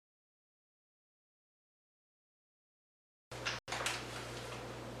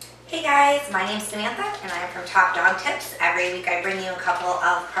Hey guys, my name's Samantha and I'm from Top Dog Tips. Every week I bring you a couple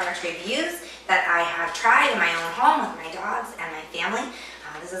of product reviews that I have tried in my own home with my dogs and my family.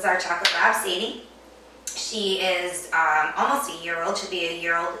 This is our chocolate lab, Sadie. She is almost a year old. She'll be a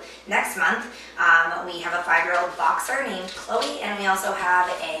year old next month. We have a 5-year-old boxer named Chloe, and we also have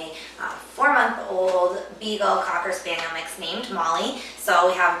a 4-month-old Beagle Cocker Spaniel mix named Molly. So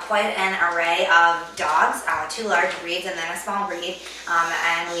we have quite an array of dogs, 2 large breeds and then a small breed,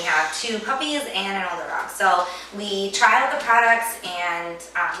 and we have 2 puppies and an older dog. So we try out the products and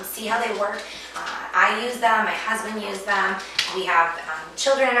see how they work. I use them, my husband used them. We have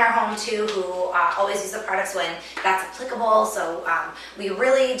children in our home too who always use the products when that's applicable. So we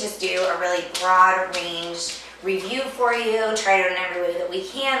really just do a really broad range review for you, try it out in every way that we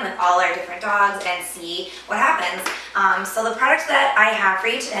can with all our different dogs and see what happens. So the product that I have for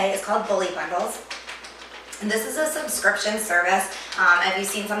you today is called Bully Bundles. And this is a subscription service. Have you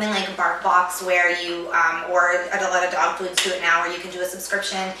seen something like BarkBox where you, or a lot of dog foods do it now, where you can do a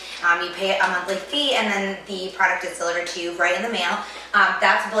subscription, you pay a monthly fee, and then the product is delivered to you right in the mail.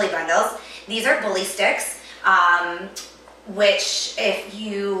 That's Bully Bundles. These are bully sticks, which if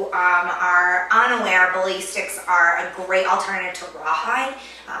you are unaware, bully sticks are a great alternative to rawhide.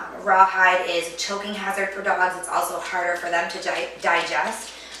 Rawhide is a choking hazard for dogs. It's also harder for them to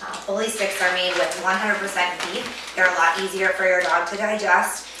digest. Bully sticks are made with 100% beef. They're a lot easier for your dog to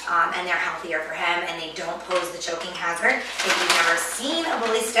digest, and they're healthier for him, and they don't pose the choking hazard. If you've never seen a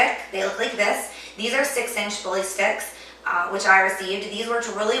bully stick, they look like this. These are 6-inch bully sticks, which I received. These worked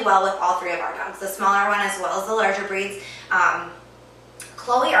really well with all 3 of our dogs, the smaller one as well as the larger breeds.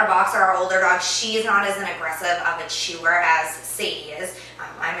 Chloe, our boxer, our older dog, she is not as an aggressive of a chewer as Sadie is.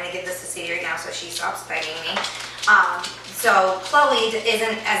 I'm going to give this to Sadie right now so she stops biting me. So Chloe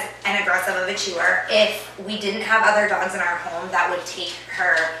isn't as an aggressive of a chewer. If we didn't have other dogs in our home that would take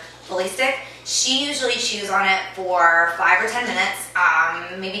her bully stick, she usually chews on it for 5 or 10 minutes,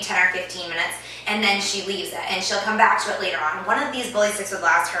 maybe 10 or 15 minutes, and then she leaves it, and she'll come back to it later on. One of these bully sticks would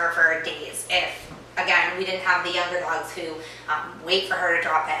last her for days if, again, we didn't have the younger dogs who wait for her to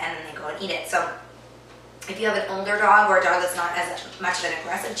drop it and then they go and eat it. So if you have an older dog or a dog that's not as much of an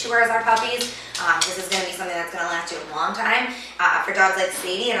aggressive chewer as our puppies, this is going to be something that's going to last you a long time. For dogs like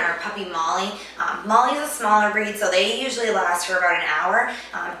Sadie and our puppy Molly, Molly's a smaller breed, so they usually last for about an hour.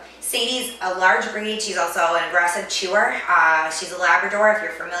 Sadie's a large breed. She's also an aggressive chewer. She's a Labrador. If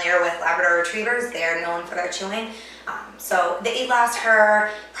you're familiar with Labrador Retrievers, they're known for their chewing. So they last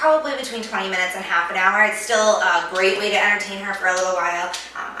her probably between 20 minutes and half an hour. It's still a great way to entertain her for a little while.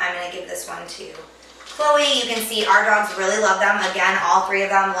 I'm going to give this one to Chloe. You can see our dogs really love them. Again, all 3 of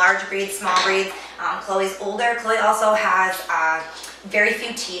them, large breeds, small breeds. Chloe's older. Chloe also has very few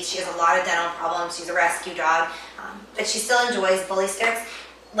teeth. She has a lot of dental problems. She's a rescue dog, but she still enjoys bully sticks.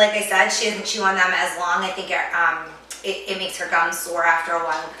 Like I said, she doesn't chew on them as long. I think it makes her gums sore after a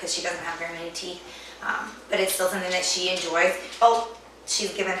while because she doesn't have very many teeth. But it's still something that she enjoys. Oh,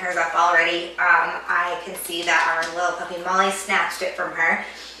 she's given hers up already. I can see that our little puppy Molly snatched it from her.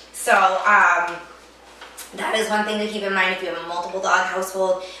 So that is one thing to keep in mind if you have a multiple dog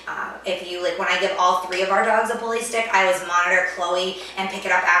household. If you, like when I give all 3 of our dogs a bully stick, I always monitor Chloe and pick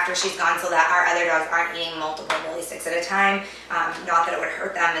it up after she's gone so that our other dogs aren't eating multiple bully sticks at a time. Not that it would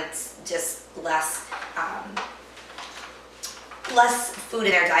hurt them, it's just less food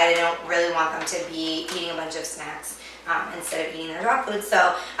in their diet. I don't really want them to be eating a bunch of snacks instead of eating their dog food.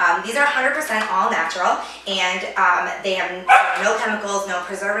 So these are 100% all natural, and they have no chemicals, no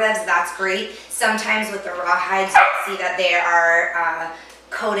preservatives. That's great. Sometimes with the rawhides, you'll see that they are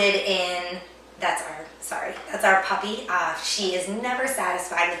coated in, that's our puppy. She is never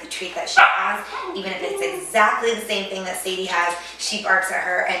satisfied with the treat that she has. Even if it's exactly the same thing that Sadie has, she barks at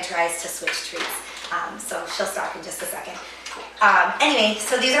her and tries to switch treats. So she'll stop in just a second. Anyway,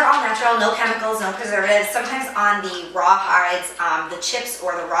 so these are all natural, no chemicals, no preservatives. Sometimes on the rawhides, the chips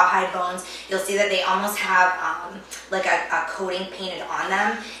or the rawhide bones, you'll see that they almost have like a coating painted on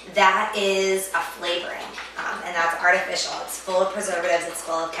them. That is a flavoring, and that's artificial. It's full of preservatives, it's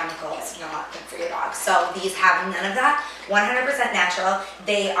full of chemicals. It's not good for your dog. So these have none of that, 100% natural.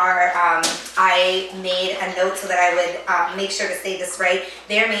 They are, I made a note so that I would make sure to say this right.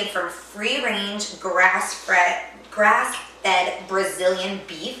 They're made from free-range, grass-fed Brazilian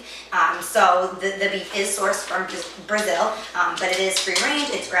beef. So the beef is sourced from Brazil, but it is free range,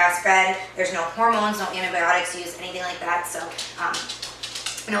 it's grass fed, there's no hormones, no antibiotics used, anything like that. So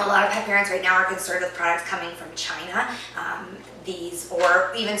I know a lot of pet parents right now are concerned with products coming from China.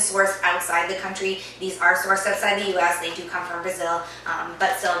 Or even sourced outside the country. These are sourced outside the US. They do come from Brazil,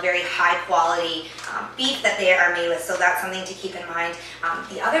 but still very high quality beef that they are made with. So that's something to keep in mind.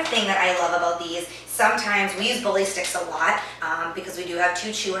 The other thing that I love about these, sometimes we use bully sticks a lot because we do have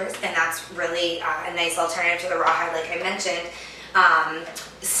 2 chewers, and that's really a nice alternative to the rawhide, like I mentioned.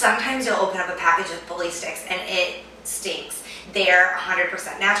 Sometimes you'll open up a package of bully sticks and it stinks. They're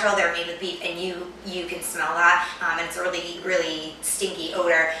 100% natural, they're made with beef, and you can smell that, and it's a really, really stinky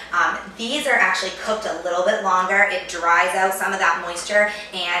odor. These are actually cooked a little bit longer. It dries out some of that moisture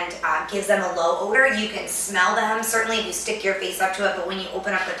and gives them a low odor. You can smell them, certainly if you stick your face up to it, but when you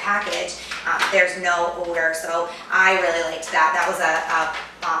open up the package, there's no odor, so I really liked that. That was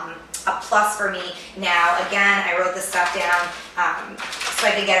a plus for me. Now, again, I wrote this stuff down so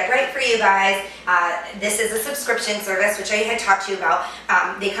I could get it right for you guys. This is a subscription service, which I had talked to you about.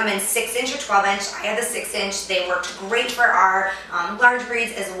 They come in 6-inch or 12-inch. I had the 6-inch. They worked great for our large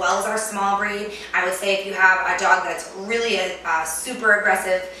breeds as well as our small breed. I would say if you have a dog that's really a super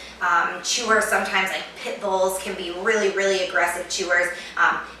aggressive chewer, sometimes like pit bulls can be really, really aggressive chewers.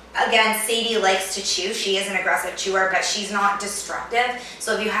 Again, Sadie likes to chew. She is an aggressive chewer, but she's not destructive.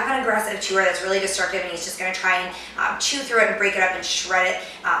 So if you have an aggressive chewer that's really destructive and he's just going to try and chew through it and break it up and shred it,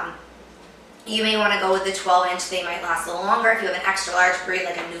 you may want to go with the 12-inch. They might last a little longer. If you have an extra large breed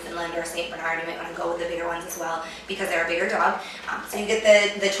like a Newfoundland or a St. Bernard, you might want to go with the bigger ones as well because they're a bigger dog. So you get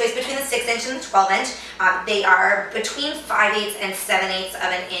the choice between the 6-inch and the 12-inch. They are between 5/8 and 7/8 of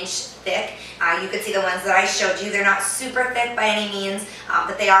an inch thick. You could see the ones that I showed you. They're not super thick by any means,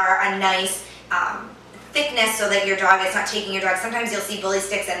 but they are a nice thickness so that your dog is not taking your dog. Sometimes you'll see bully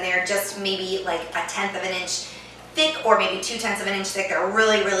sticks and they're just maybe like 1/10 of an inch thick or maybe 2/10 of an inch thick. They're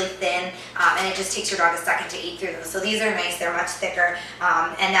really, really thin, and it just takes your dog a second to eat through those. So these are nice. They're much thicker,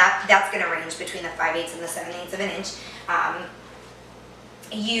 and that's going to range between the 5/8 and the 7/8 of an inch.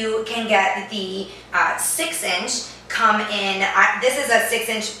 You can get the 6-inch come in. This is a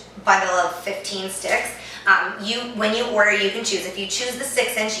 6-inch bundle of 15 sticks. When you order, you can choose. If you choose the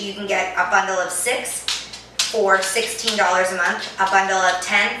 6-inch, you can get a bundle of 6 for $16 a month, a bundle of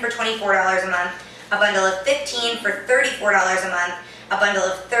 10 for $24 a month, a bundle of 15 for $34 a month, a bundle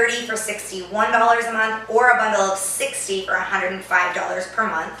of 30 for $61 a month, or a bundle of 60 for $105 per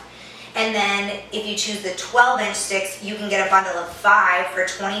month. And then if you choose the 12-inch sticks, you can get a bundle of 5 for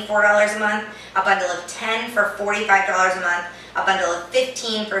 $24 a month, a bundle of 10 for $45 a month, a bundle of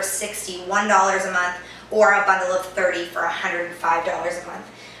 15 for $61 a month, or a bundle of 30 for $105 a month.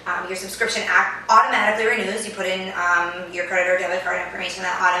 Your subscription automatically renews. You put in your credit or debit card information,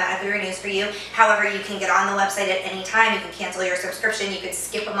 that automatically renews for you. However, you can get on the website at any time. You can cancel your subscription. You could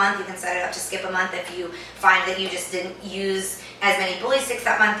skip a month. You can set it up to skip a month if you find that you just didn't use as many bully sticks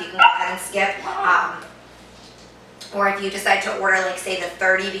that month. You can go ahead and skip. Or if you decide to order, like say the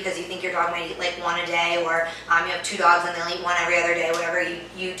 30 because you think your dog might eat like one a day, or you have 2 dogs and they'll eat one every other day, whatever,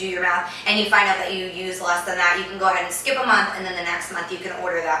 you do your math, and you find out that you use less than that, you can go ahead and skip a month, and then the next month you can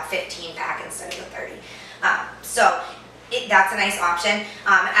order that 15 pack instead of the 30. That's a nice option.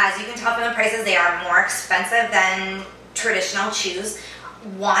 As you can tell from the prices, they are more expensive than traditional chews.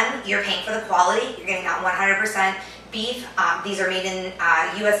 One, you're paying for the quality. You're getting that 100% beef. These are made in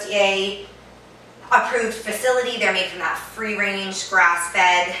USDA approved facility. They're made from that free range, grass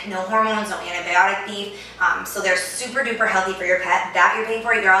fed, no hormones, no antibiotic beef. So they're super duper healthy for your pet. That you're paying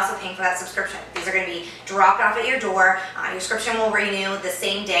for it. You're also paying for that subscription. These are going to be dropped off at your door. Your subscription will renew the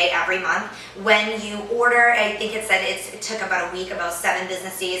same day every month. When you order, I think it said it took about a week, about 7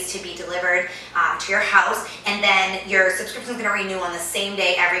 business days to be delivered to your house. And then your subscription is going to renew on the same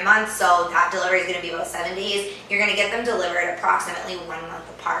day every month. So that delivery is going to be about 7 days. You're going to get them delivered approximately 1 month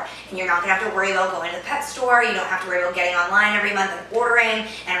apart. And you're not going to have to worry about going to the pet store. You don't have to worry about getting online every month and ordering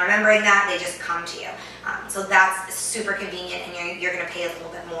and remembering that. They just come to you. So that's super convenient, and you're going to pay a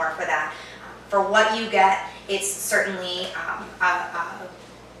little bit more for that. For what you get, it's certainly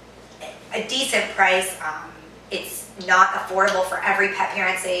a decent price. It's not affordable for every pet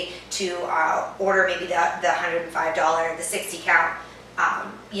parent, say, to order maybe the $105, the 60 count,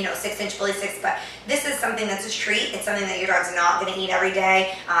 6-inch bully sticks, but this is something that's a treat. It's something that your dog's not going to eat every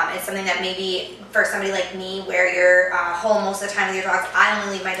day. It's something that maybe for somebody like me, where you're home most of the time with your dogs, I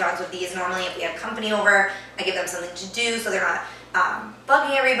only leave my dogs with these normally if we have company over. I give them something to do so they're not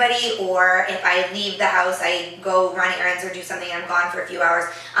bugging everybody, or if I leave the house, I go run errands or do something and I'm gone for a few hours,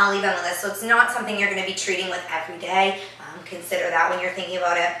 I'll leave them with this. So it's not something you're going to be treating with every day. Consider that when you're thinking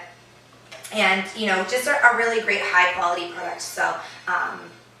about it. And, just a really great high quality product. So,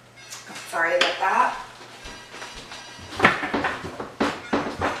 sorry about that.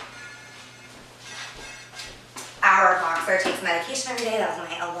 walks or takes medication every day. That was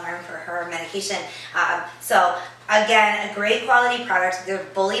my alarm for her medication. So again, a great quality product. They're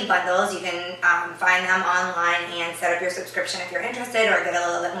Bully bundles. You can find them online and set up your subscription if you're interested, or get a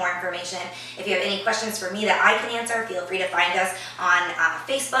little bit more information. If you have any questions for me that I can answer, feel free to find us on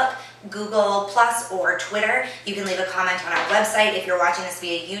Facebook, Google Plus, or Twitter. You can leave a comment on our website. If you're watching this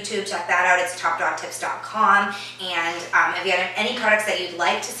via YouTube, check that out. It's topdogtips.com. And if you have any products that you'd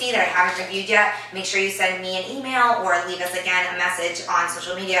like to see that I haven't reviewed yet, make sure you send me an email or leave us again a message on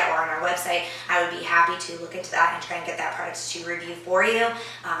social media or on our website. I would be happy to look into that and try and get that product to review for you.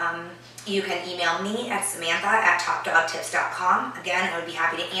 You can email me at samantha@topdogtips.com. Again, I would be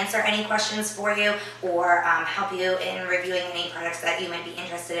happy to answer any questions for you or help you in reviewing any products that you might be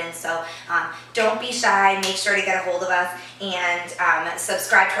interested in. So don't be shy. Make sure to get a hold of us and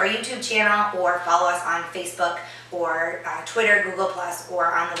subscribe to our YouTube channel or follow us on Facebook or Twitter, Google Plus, or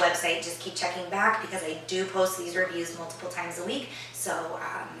on the website. Just keep checking back because I do post these reviews multiple times a week. So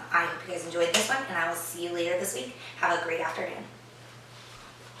I hope you guys enjoyed this one, and I will see you later this week. Have a great afternoon.